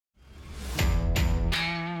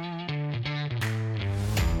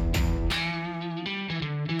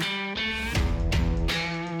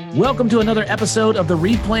Welcome to another episode of the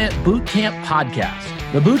Replant Bootcamp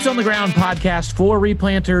podcast, the boots on the ground podcast for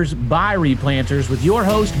replanters by replanters with your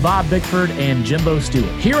host, Bob Bickford and Jimbo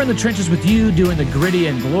Stewart. Here in the trenches with you doing the gritty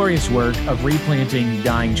and glorious work of replanting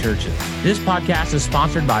dying churches. This podcast is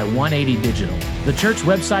sponsored by 180 Digital, the church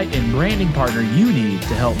website and branding partner you need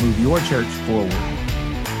to help move your church forward.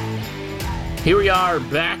 Here we are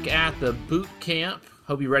back at the boot camp.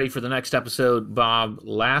 Hope you're ready for the next episode, Bob.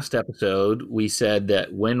 Last episode, we said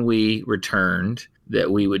that when we returned,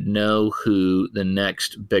 that we would know who the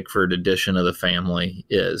next Bickford edition of the family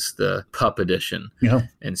is, the pup edition. Yeah.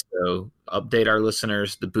 And so update our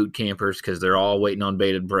listeners, the boot campers, because they're all waiting on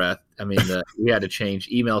bated breath. I mean, we had to change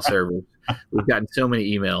email servers. We've gotten so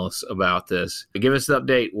many emails about this. Give us the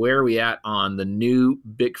update. Where are we at on the new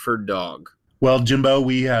Bickford dog? Well, Jimbo,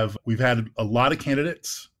 we've had a lot of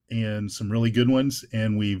candidates and some really good ones,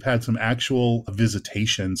 and we've had some actual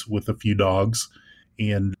visitations with a few dogs.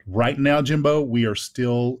 And right now, Jimbo, we are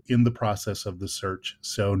still in the process of the search.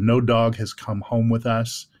 So no dog has come home with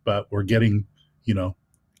us, but we're getting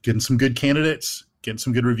some good candidates, getting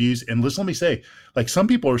some good reviews. And let me say, like, some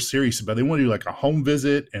people are serious about it. They want to do like a home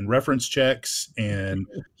visit and reference checks and,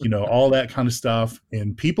 all that kind of stuff.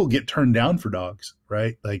 And people get turned down for dogs,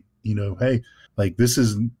 right? Like, hey, like this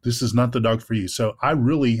is not the dog for you. So I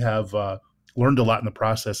really have learned a lot in the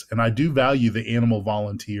process, and I do value the animal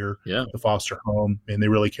volunteer, the foster home, and they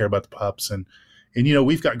really care about the pups. And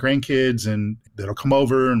we've got grandkids and that'll come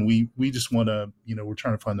over, and we just want to, we're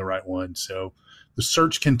trying to find the right one. So the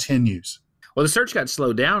search continues. Well, the search got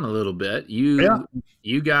slowed down a little bit.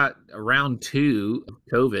 You got round 2 of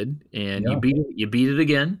COVID, and you beat it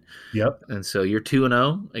again. Yep. And so you're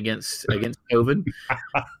 2-0 against COVID.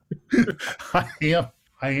 I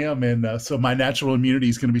am. And so my natural immunity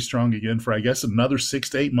is going to be strong again for, I guess, another 6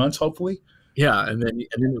 to 8 months, hopefully. Yeah. And then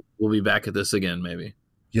we'll be back at this again, maybe.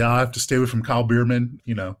 Yeah. I have to stay away from Kyle Bierman.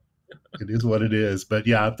 It is what it is. But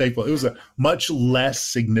yeah, I'm thankful. It was a much less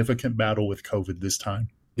significant battle with COVID this time.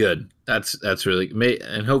 Good. That's really,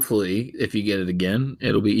 and hopefully if you get it again,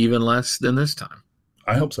 it'll be even less than this time.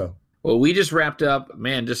 I hope so. Well, we just wrapping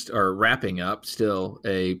up still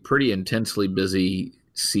a pretty intensely busy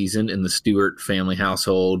season in the Stewart family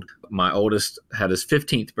household. My oldest had his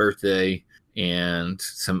 15th birthday and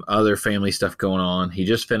some other family stuff going on. He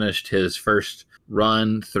just finished his first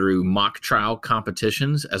run through mock trial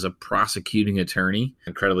competitions as a prosecuting attorney.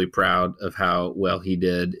 Incredibly proud of how well he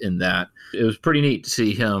did in that. It was pretty neat to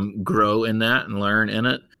see him grow in that and learn in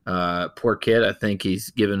it. Poor kid, I think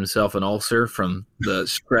he's given himself an ulcer from the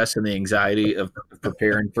stress and the anxiety of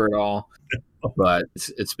preparing for it all. But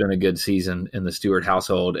it's been a good season in the Stewart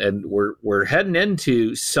household, and we're heading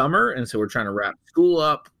into summer, and so we're trying to wrap school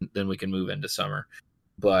up, then we can move into summer.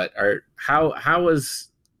 But how is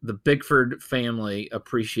the Bickford family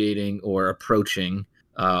appreciating or approaching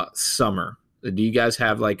summer? Do you guys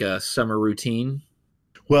have like a summer routine?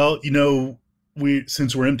 Well,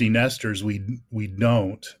 since we're empty nesters, we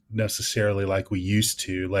don't necessarily like we used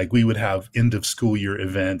to. Like, we would have end of school year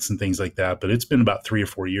events and things like that, but it's been about 3 or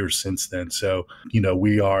 4 years since then. So,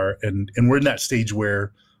 we are, and we're in that stage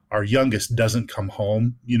where our youngest doesn't come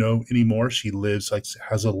home, anymore. She lives,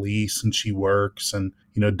 has a lease, and she works, and,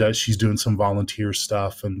 she's doing some volunteer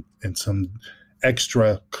stuff and some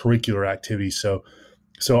extracurricular activities. So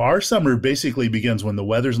our summer basically begins when the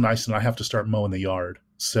weather's nice and I have to start mowing the yard.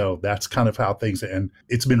 So that's kind of how things end.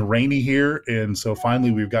 It's been rainy here, and so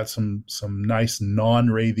finally we've got some nice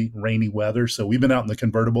non-rainy weather. So we've been out in the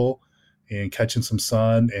convertible and catching some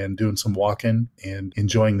sun and doing some walking and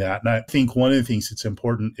enjoying that. And I think one of the things that's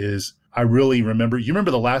important is I really remember. You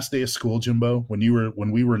remember the last day of school, Jimbo, when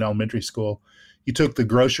we were in elementary school. You took the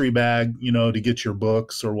grocery bag, to get your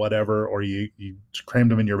books or whatever, or you crammed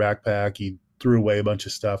them in your backpack. You threw away a bunch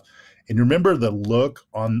of stuff. And remember the look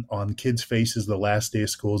on kids' faces the last day of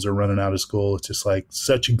school as they're running out of school. It's just like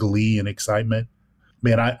such glee and excitement.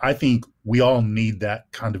 Man, I think we all need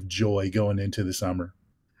that kind of joy going into the summer.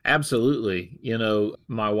 Absolutely.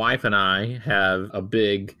 My wife and I have a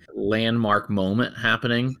big landmark moment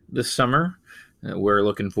happening this summer. We're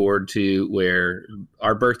looking forward to where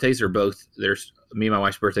our birthdays are both, me and my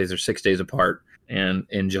wife's birthdays are 6 days apart, and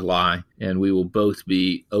in July, and we will both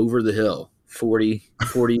be over the hill. 40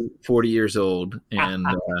 years old, and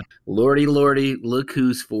lordy, look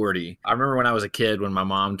who's 40. I remember when I was a kid, when my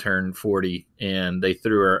mom turned 40, and they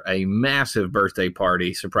threw her a massive birthday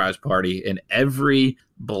party, surprise party, and every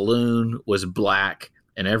balloon was black,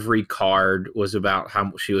 and every card was about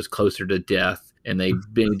how she was closer to death. And they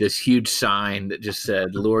made this huge sign that just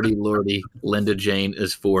said, Lordy, Linda Jane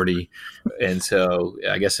is 40. And so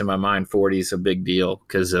I guess in my mind, 40 is a big deal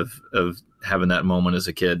because of having that moment as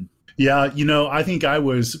a kid. Yeah, I think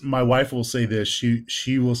my wife will say this.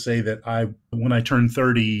 She will say that when I turned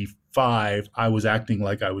 35, I was acting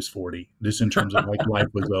like I was 40, just in terms of like life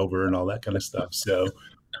was over and all that kind of stuff. So,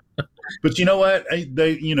 but you know what?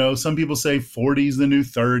 Some people say 40 is the new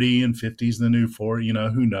 30 and 50 is the new 40.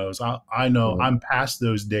 Who knows? I know I'm past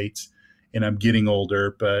those dates and I'm getting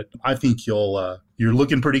older, but I think you're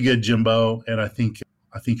looking pretty good, Jimbo. And I think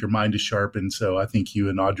your mind is sharp. And so I think you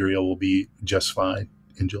and Audrey will be just fine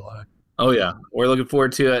in July. Oh yeah, we're looking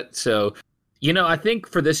forward to it. So, I think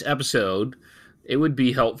for this episode, it would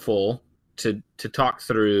be helpful to talk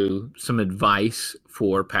through some advice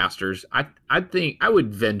for pastors. I think I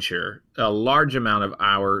would venture a large amount of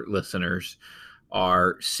our listeners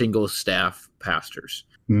are single staff pastors.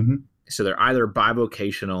 Mm-hmm. So they're either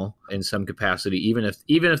bivocational in some capacity, even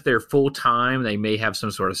if they're full time, they may have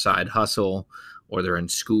some sort of side hustle, or they're in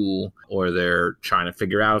school, or they're trying to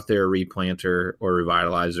figure out if they're a replanter or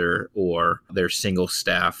revitalizer, or they're single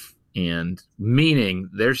staff. And meaning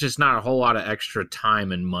there's just not a whole lot of extra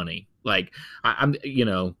time and money. Like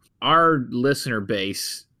our listener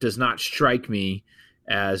base does not strike me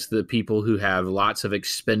as the people who have lots of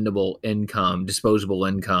expendable income, disposable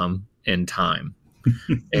income, and time.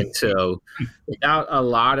 And so without a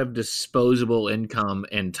lot of disposable income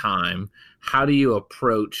and time, how do you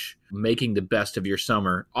approach making the best of your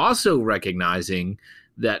summer? Also recognizing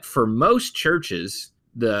that for most churches,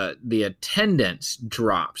 the attendance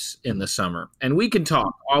drops in the summer. And we can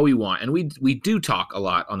talk all we want. And we do talk a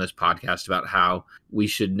lot on this podcast about how we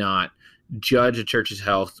should not judge a church's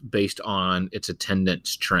health based on its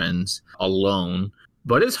attendance trends alone.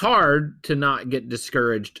 But it's hard to not get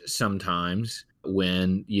discouraged sometimes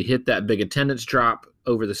when you hit that big attendance drop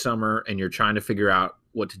over the summer and you're trying to figure out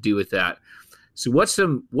what to do with that. So what's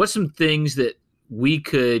some things that we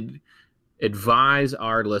could advise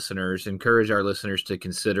our listeners, encourage our listeners to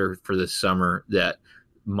consider for this summer that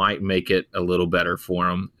might make it a little better for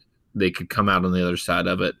them? They could come out on the other side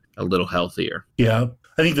of it a little healthier. Yeah.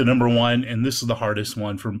 I think the number one, and this is the hardest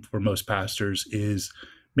one for most pastors, is,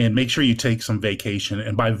 man, make sure you take some vacation.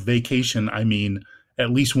 And by vacation, I mean at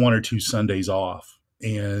least 1 or 2 Sundays off.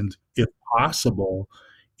 And if possible,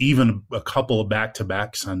 even a couple of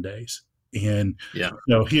back-to-back Sundays. And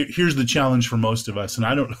here's the challenge for most of us. And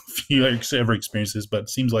I don't know if you ever experienced this, but it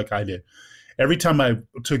seems like I did. Every time I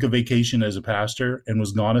took a vacation as a pastor and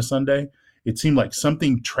was gone a Sunday, it seemed like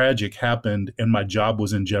something tragic happened and my job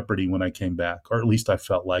was in jeopardy when I came back, or at least I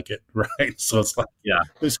felt like it, right? So it's like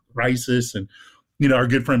this crisis. And, our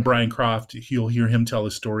good friend Brian Croft, you'll hear him tell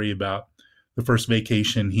a story about the first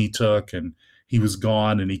vacation he took, and he was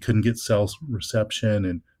gone and he couldn't get cell reception.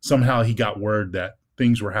 And somehow he got word that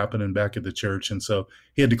things were happening back at the church. And so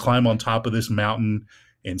he had to climb on top of this mountain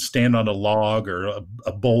and stand on a log or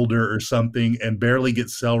a boulder or something and barely get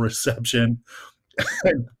cell reception.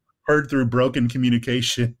 Heard through broken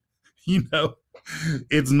communication,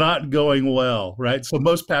 it's not going well, right? So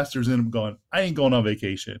most pastors end up going, I ain't going on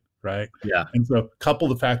vacation, right? Yeah. And so couple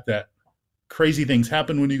the fact that crazy things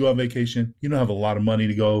happen when you go on vacation, you don't have a lot of money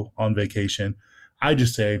to go on vacation. I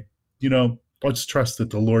just say, let's trust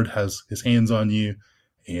that the Lord has his hands on you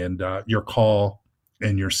and your call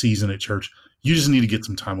and your season at church. You just need to get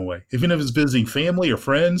some time away. Even if it's visiting family or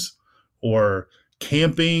friends or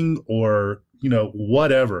camping or,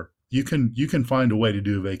 whatever, you can find a way to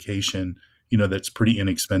do a vacation, that's pretty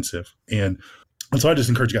inexpensive. And so I just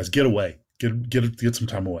encourage you guys, get away, get some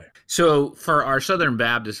time away. So for our Southern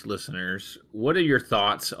Baptist listeners, what are your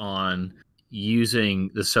thoughts on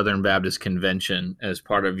using the Southern Baptist Convention as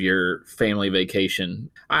part of your family vacation?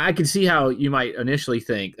 I can see how you might initially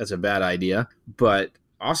think that's a bad idea, but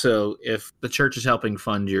also if the church is helping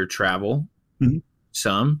fund your travel,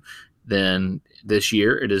 then this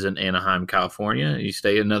year it is in Anaheim, California. You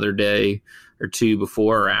stay another day or two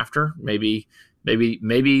before or after. Maybe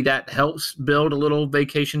that helps build a little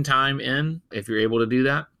vacation time in if you're able to do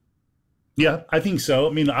that. Yeah, I think so.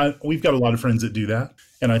 I mean, we've got a lot of friends that do that.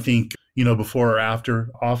 And I think, before or after,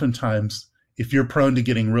 oftentimes, if you're prone to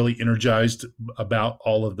getting really energized about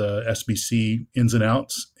all of the SBC ins and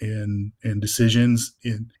outs and decisions,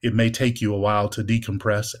 it may take you a while to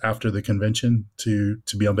decompress after the convention to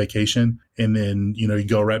be on vacation. And then, you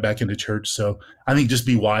go right back into church. So I think just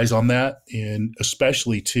be wise on that. And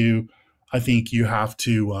especially too, I think you have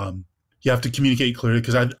to communicate clearly,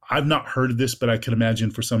 because I've not heard of this, but I can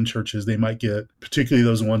imagine for some churches, they might get, particularly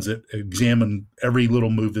those ones that examine every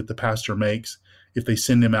little move that the pastor makes. If they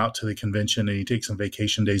send him out to the convention and he takes some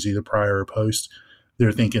vacation days, either prior or post,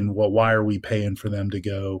 they're thinking, well, why are we paying for them to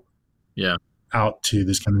go out to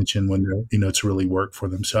this convention when it's really work for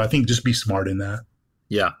them? So I think just be smart in that.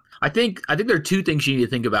 Yeah. I think there are two things you need to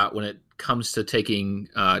think about when it comes to taking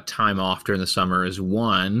time off during the summer. Is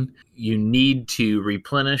one, you need to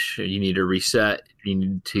replenish, you need to reset, you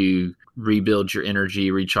need to rebuild your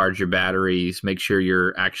energy, recharge your batteries, make sure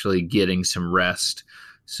you're actually getting some rest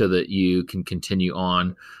so that you can continue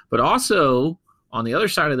on. But also on the other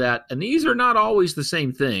side of that, and these are not always the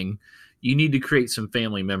same thing, you need to create some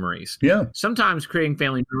family memories. Yeah. Sometimes creating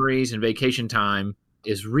family memories and vacation time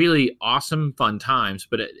is really awesome, fun times,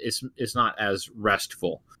 but it's not as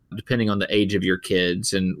restful depending on the age of your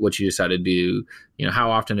kids and what you decide to do.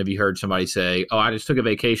 How often have you heard somebody say, "Oh, I just took a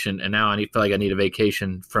vacation and now feel like I need a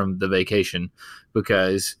vacation from the vacation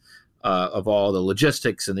because of all the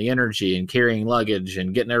logistics and the energy and carrying luggage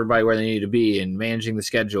and getting everybody where they need to be and managing the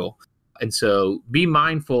schedule." And so be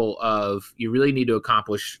mindful of, you really need to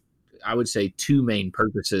accomplish, I would say, two main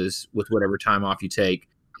purposes with whatever time off you take.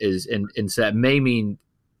 And so that may mean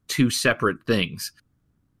two separate things.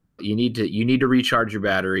 You need to recharge your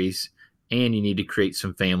batteries, and you need to create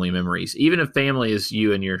some family memories. Even if family is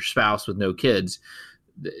you and your spouse with no kids,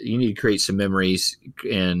 you need to create some memories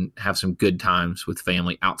and have some good times with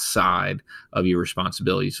family outside of your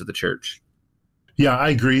responsibilities of the church. Yeah, I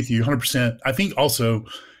agree with you 100%. I think also,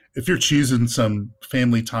 if you're choosing some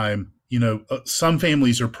family time, some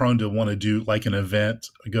families are prone to want to do like an event,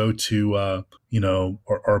 go to,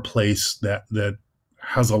 or a place that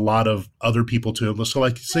has a lot of other people to it. So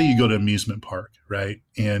like, say you go to amusement park, right?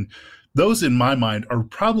 And those, in my mind, are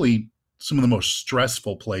probably some of the most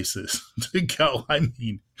stressful places to go. I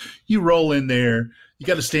mean, you roll in there, you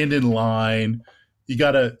got to stand in line, you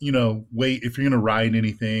got to, wait. If you're going to ride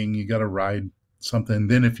anything, you got to ride something.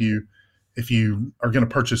 Then if you are going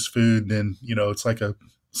to purchase food, then, it's like a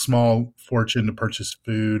small fortune to purchase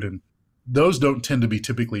food. And those don't tend to be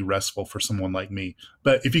typically restful for someone like me.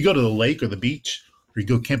 But if you go to the lake or the beach, or you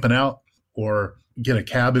go camping out, or get a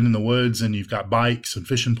cabin in the woods and you've got bikes and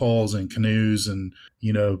fishing poles and canoes and,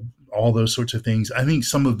 all those sorts of things, I think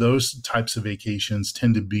some of those types of vacations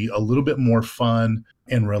tend to be a little bit more fun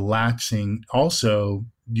and relaxing. Also,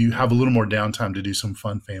 you have a little more downtime to do some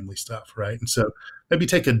fun family stuff, right? And so maybe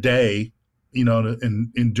take a day,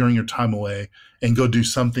 and during your time away, and go do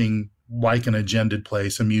something like an agended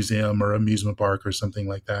place, a museum or amusement park or something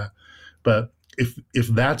like that. But if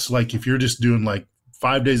that's like, if you're just doing like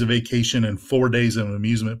 5 days of vacation and 4 days of an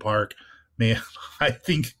amusement park, man, I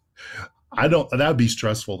think that'd be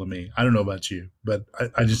stressful to me. I don't know about you, but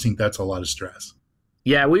I just think that's a lot of stress.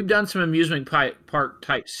 Yeah, we've done some amusement park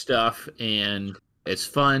type stuff, and it's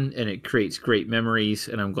fun and it creates great memories,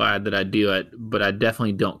 and I'm glad that I do it, but I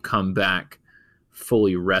definitely don't come back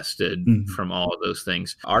fully rested from all of those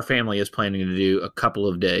things. Our family is planning to do a couple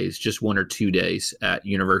of days, just 1 or 2 days at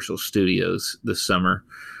Universal Studios this summer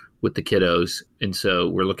with the kiddos. And so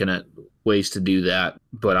we're looking at ways to do that,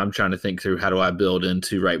 but I'm trying to think through, how do I build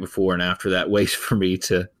into right before and after that ways for me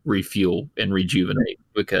to refuel and rejuvenate,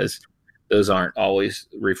 because those aren't always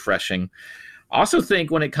refreshing. I also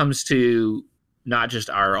think when it comes to not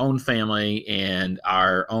just our own family and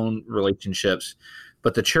our own relationships,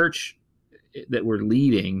 but the church that we're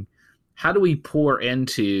leading, how do we pour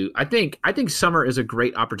into, I think summer is a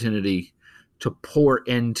great opportunity to pour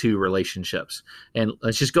into relationships. And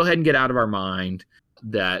let's just go ahead and get out of our mind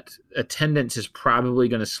that attendance is probably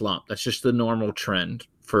going to slump. That's just the normal trend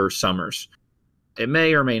for summers. It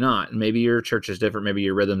may or may not. Maybe your church is different. Maybe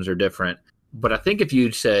your rhythms are different. But I think if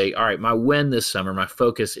you'd say, all right, my win this summer, my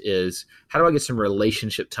focus is, how do I get some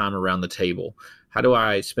relationship time around the table? How do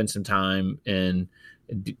I spend some time in,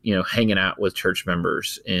 hanging out with church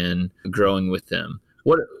members and growing with them?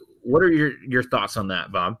 What are your thoughts on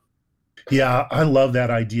that, Bob? Yeah, I love that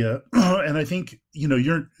idea. And I think,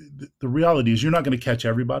 the reality is you're not going to catch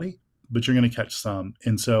everybody, but you're going to catch some.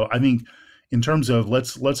 And so I think in terms of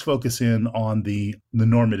let's focus in on the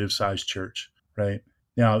normative size church, right?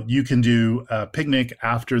 Now you can do a picnic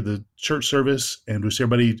after the church service, and just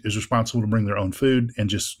everybody is responsible to bring their own food and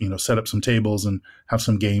just, set up some tables and have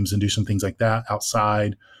some games and do some things like that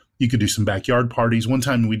outside. You could do some backyard parties. One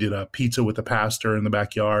time we did a pizza with the pastor in the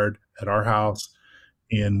backyard at our house.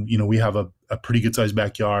 And, we have a pretty good sized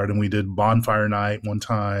backyard, and we did bonfire night one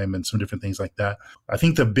time and some different things like that. I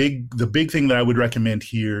think the big thing that I would recommend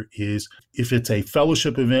here is, if it's a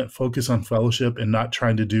fellowship event, focus on fellowship and not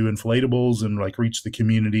trying to do inflatables and like reach the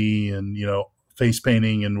community and, face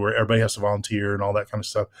painting and where everybody has to volunteer and all that kind of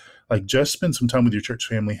stuff. Like, just spend some time with your church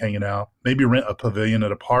family hanging out, maybe rent a pavilion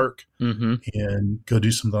at a park and go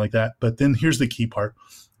do something like that. But then here's the key part.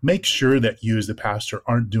 Make sure that you as the pastor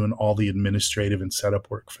aren't doing all the administrative and setup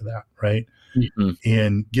work for that, right?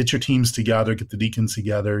 And get your teams together, get the deacons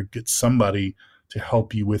together, get somebody to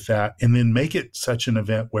help you with that. And then make it such an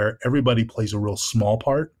event where everybody plays a real small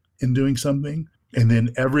part in doing something. And then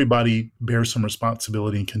everybody bears some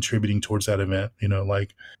responsibility in contributing towards that event.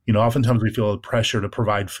 Oftentimes we feel a pressure to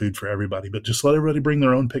provide food for everybody, but just let everybody bring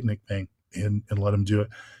their own picnic thing and let them do it.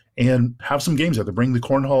 And have some games out there. Bring the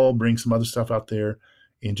cornhole, bring some other stuff out there,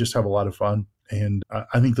 and just have a lot of fun. And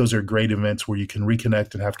I think those are great events where you can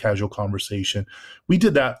reconnect and have casual conversation. We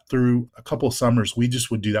did that through a couple of summers. We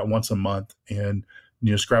just would do that once a month and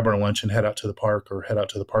just grab our lunch and head out to the park or head out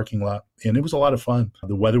to the parking lot. And it was a lot of fun.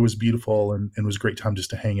 The weather was beautiful and it was a great time just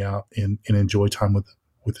to hang out and enjoy time with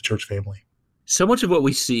the church family. So much of what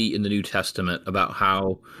we see in the New Testament about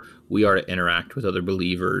how we are to interact with other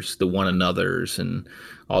believers, the one another's, and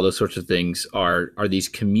all those sorts of things are these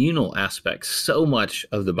communal aspects. So much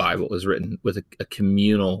of the Bible is written with a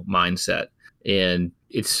communal mindset. And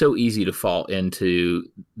it's so easy to fall into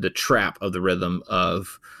the trap of the rhythm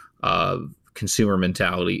of consumer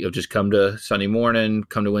mentality of just come to Sunday morning,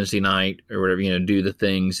 come to Wednesday night or whatever, do the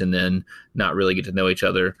things and then not really get to know each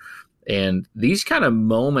other. And these kind of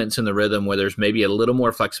moments in the rhythm where there's maybe a little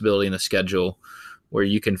more flexibility in the schedule where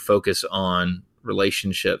you can focus on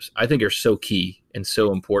relationships, I think are so key and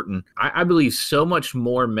so important. I believe so much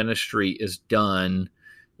more ministry is done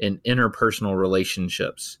in interpersonal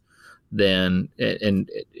relationships than in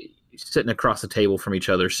sitting across the table from each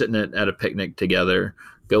other, sitting at a picnic together,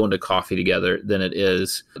 going to coffee together, than it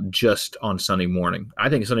is just on Sunday morning. I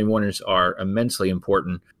think Sunday mornings are immensely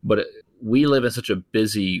important, but we live in such a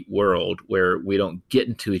busy world where we don't get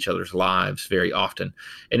into each other's lives very often.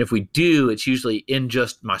 And if we do, it's usually in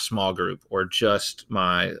just my small group or just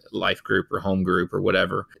my life group or home group or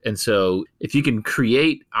whatever. And so if you can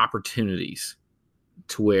create opportunities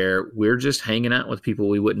to where we're just hanging out with people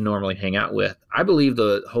we wouldn't normally hang out with, I believe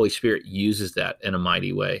the Holy Spirit uses that in a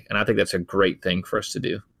mighty way. And I think that's a great thing for us to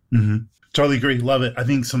do. Mm-hmm. Totally agree. Love it. I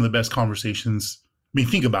think some of the best conversations,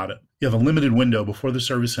 think about it. You have a limited window before the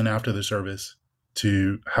service and after the service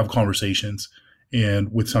to have conversations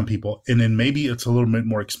and with some people. And then maybe it's a little bit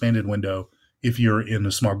more expanded window if you're in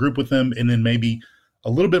a small group with them. And then maybe a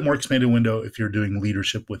little bit more expanded window if you're doing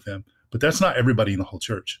leadership with them. But that's not everybody in the whole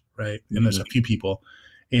church, right? And there's a few people.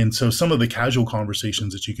 And so some of the casual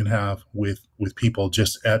conversations that you can have with people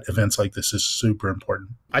just at events like this is super important.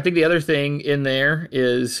 I think the other thing in there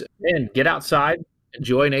is, man, get outside.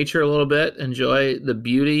 Enjoy nature a little bit. Enjoy the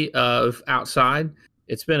beauty of outside.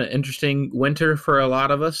 It's been an interesting winter for a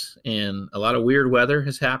lot of us, and a lot of weird weather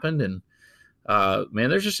has happened. And man,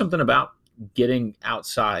 there's just something about getting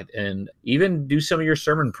outside, and even do some of your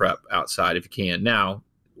sermon prep outside if you can. Now,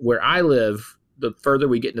 where I live, the further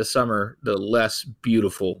we get into summer, the less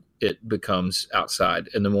beautiful it becomes outside,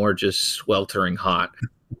 and the more just sweltering hot.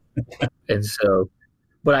 And so,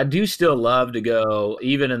 but I do still love to go,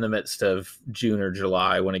 even in the midst of June or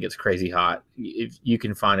July when it gets crazy hot. If you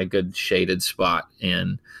can find a good shaded spot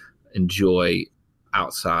and enjoy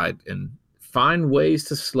outside and find ways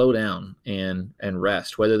to slow down and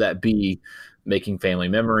rest, whether that be making family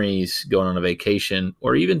memories, going on a vacation,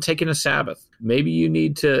 or even taking a Sabbath. Maybe you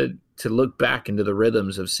need to look back into the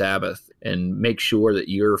rhythms of Sabbath and make sure that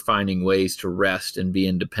you're finding ways to rest and be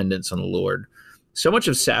in dependence on the Lord. So much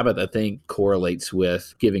of Sabbath, I think, correlates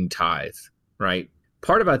with giving tithe, right?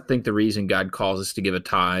 Part of, I think, the reason God calls us to give a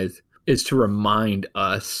tithe is to remind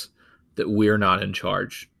us that we're not in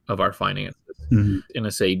charge of our finances. Mm-hmm. And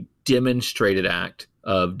it's a demonstrated act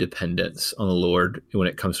of dependence on the Lord when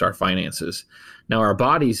it comes to our finances. Now, our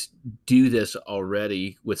bodies do this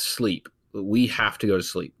already with sleep. We have to go to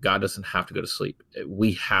sleep. God doesn't have to go to sleep.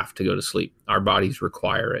 We have to go to sleep. Our bodies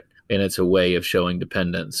require it. And it's a way of showing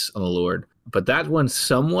dependence on the Lord. But that one's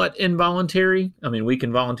somewhat involuntary. I mean, we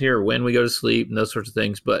can volunteer when we go to sleep and those sorts of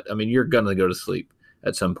things, but I mean, you're going to go to sleep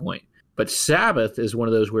at some point. But Sabbath is one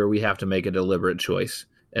of those where we have to make a deliberate choice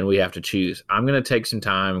and we have to choose. I'm going to take some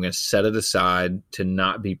time. I'm going to set it aside to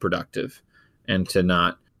not be productive and to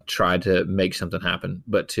not try to make something happen,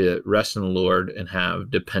 but to rest in the Lord and have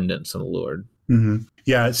dependence on the Lord. Mm-hmm.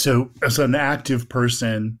 Yeah. So as an active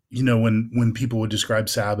person, when people would describe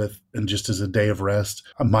Sabbath and just as a day of rest,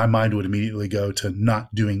 my mind would immediately go to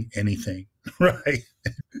not doing anything, right?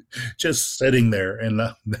 Just sitting there. And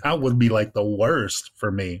that would be like the worst for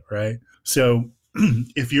me, right? So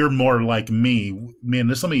if you're more like me, man,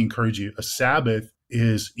 let me encourage you. A Sabbath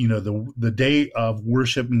is, the day of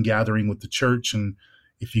worship and gathering with the church. And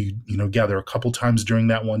if you gather a couple times during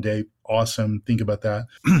that one day, awesome. Think about that.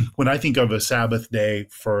 When I think of a Sabbath day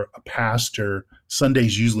for a pastor,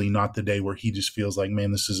 Sunday's usually not the day where he just feels like,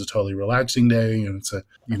 man, this is a totally relaxing day. And it's a,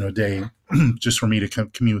 day just for me to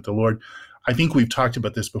commune with the Lord. I think we've talked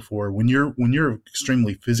about this before. When you're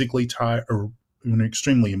extremely physically tired or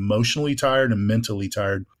extremely emotionally tired and mentally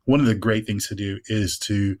tired, one of the great things to do is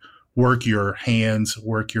to work your hands,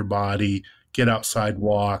 work your body, get outside,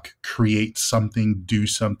 walk, create something, do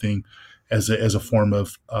something as a form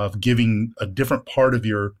of giving a different part of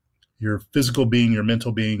your physical being, your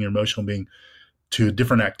mental being, your emotional being to a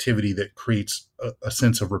different activity that creates a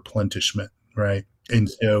sense of replenishment, right? And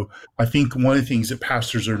so I think one of the things that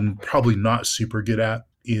pastors are probably not super good at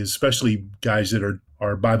is, especially guys that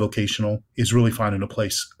are bivocational, is really finding a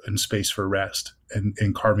place and space for rest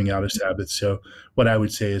and carving out a Sabbath. So what I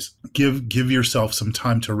would say is give yourself some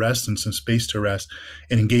time to rest and some space to rest,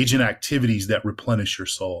 and engage in activities that replenish your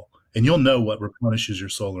soul. And you'll know what replenishes your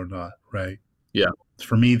soul or not, right? Yeah.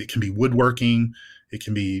 For me, that can be woodworking. It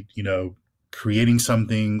can be, creating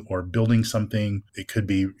something or building something. It could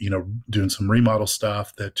be, doing some remodel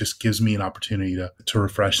stuff that just gives me an opportunity to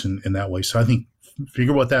refresh in that way. So I think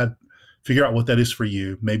figure out what that is for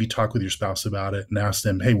you. Maybe talk with your spouse about it and ask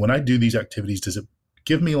them, hey, when I do these activities, does it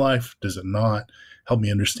give me life? Does it not? Help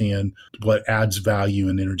me understand what adds value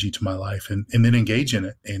and energy to my life, and then engage in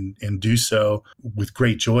it and do so with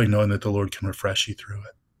great joy, knowing that the Lord can refresh you through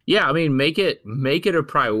it. Yeah, I mean, make it a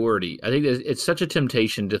priority. I think it's such a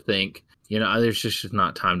temptation to think, there's just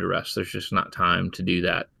not time to rest. There's just not time to do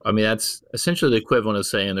that. I mean, that's essentially the equivalent of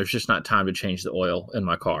saying there's just not time to change the oil in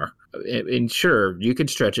my car. And sure, you could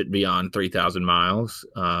stretch it beyond 3,000 miles,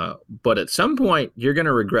 but at some point you're going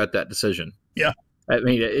to regret that decision. Yeah. I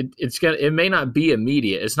mean, it may not be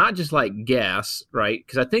immediate. It's not just like gas, right?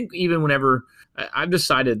 Because I think even whenever I've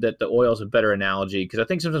decided that the oil is a better analogy, because I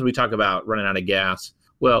think sometimes we talk about running out of gas.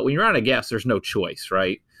 Well, when you're out of gas, there's no choice,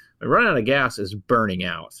 right? Running out of gas is burning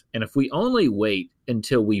out. And if we only wait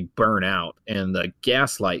until we burn out and the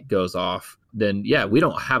gas light goes off, then yeah, we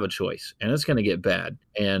don't have a choice and it's going to get bad.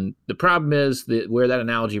 And the problem is that where that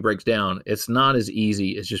analogy breaks down, it's not as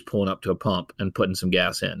easy as just pulling up to a pump and putting some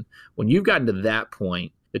gas in. When you've gotten to that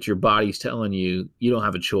point that your body's telling you, you don't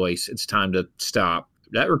have a choice, it's time to stop,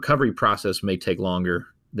 that recovery process may take longer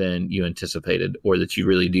than you anticipated or that you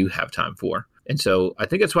really do have time for. And so I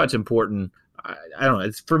think that's why it's important. I don't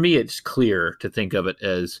know. For me, it's clear to think of it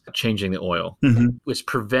as changing the oil. Mm-hmm. It's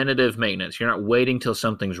preventative maintenance. You're not waiting till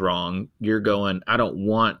something's wrong. You're going, I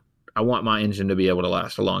want my engine to be able to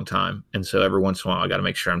last a long time. And so every once in a while, I got to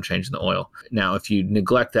make sure I'm changing the oil. Now, if you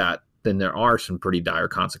neglect that, then there are some pretty dire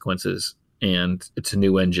consequences, and it's a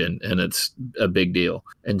new engine and it's a big deal.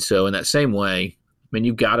 And so in that same way, I mean,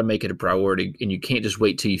 you've got to make it a priority, and you can't just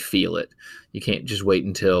wait till you feel it. You can't just wait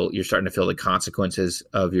until you're starting to feel the consequences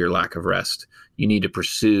of your lack of rest. You need to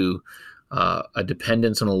pursue a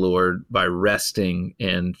dependence on the Lord by resting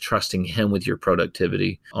and trusting Him with your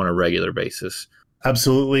productivity on a regular basis.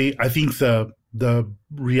 Absolutely. I think the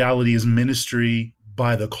reality is ministry,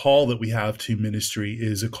 by the call that we have to ministry,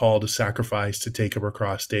 is a call to sacrifice, to take up our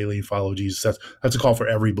cross daily and follow Jesus. That's a call for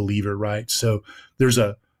every believer, right? So there's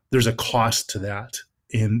a cost to that,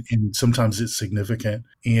 and sometimes it's significant.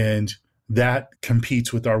 And that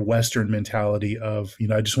competes with our Western mentality of,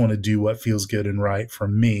 I just want to do what feels good and right for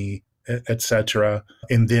me, et cetera.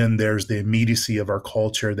 And then there's the immediacy of our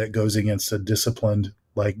culture that goes against a disciplined,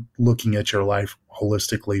 like looking at your life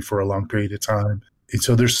holistically for a long period of time. And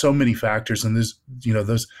so there's so many factors, and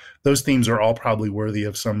there's, those themes are all probably worthy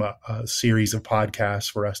of some series of podcasts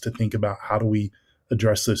for us to think about how do we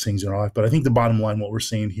address those things in our life. But I think the bottom line, what we're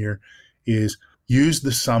saying here, is use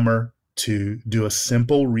the summer to do a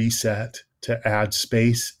simple reset, to add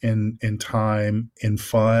space and time and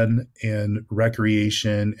fun and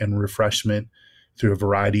recreation and refreshment through a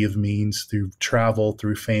variety of means, through travel,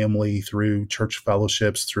 through family, through church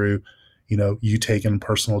fellowships, through, you taking a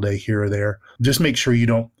personal day here or there. Just make sure you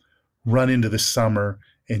don't run into the summer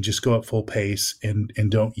and just go at full pace and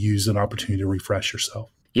don't use an opportunity to refresh yourself.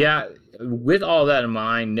 Yeah, with all that in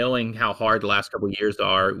mind, knowing how hard the last couple of years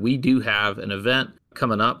are, we do have an event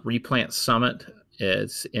coming up, Replant Summit.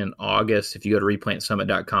 It's in August. If you go to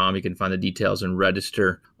replantsummit.com, you can find the details and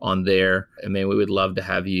register on there. And man, we would love to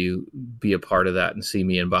have you be a part of that and see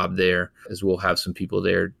me and Bob there, as we'll have some people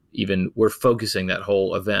there. Even we're focusing that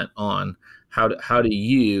whole event on how do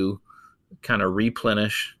you kind of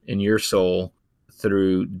replenish in your soul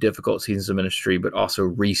through difficult seasons of ministry, but also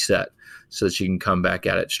reset so that you can come back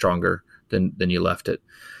at it stronger than you left it.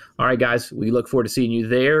 All right, guys, we look forward to seeing you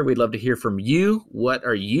there. We'd love to hear from you. What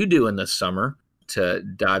are you doing this summer to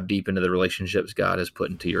dive deep into the relationships God has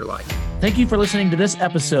put into your life? Thank you for listening to this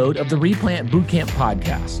episode of the Replant Bootcamp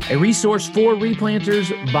podcast, a resource for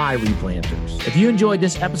replanters by replanters. If you enjoyed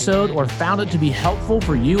this episode or found it to be helpful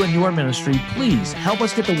for you and your ministry, please help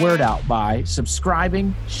us get the word out by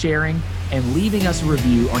subscribing, sharing, and leaving us a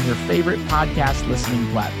review on your favorite podcast listening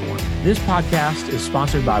platform. This podcast is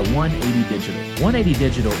sponsored by 180 Digital. 180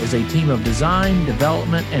 Digital is a team of design,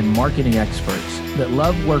 development, and marketing experts that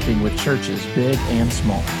love working with churches big and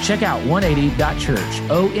small. Check out 180.church,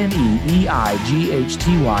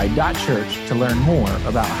 ONEEIGHTY.church to learn more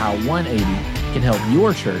about how 180 can help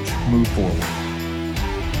your church move forward.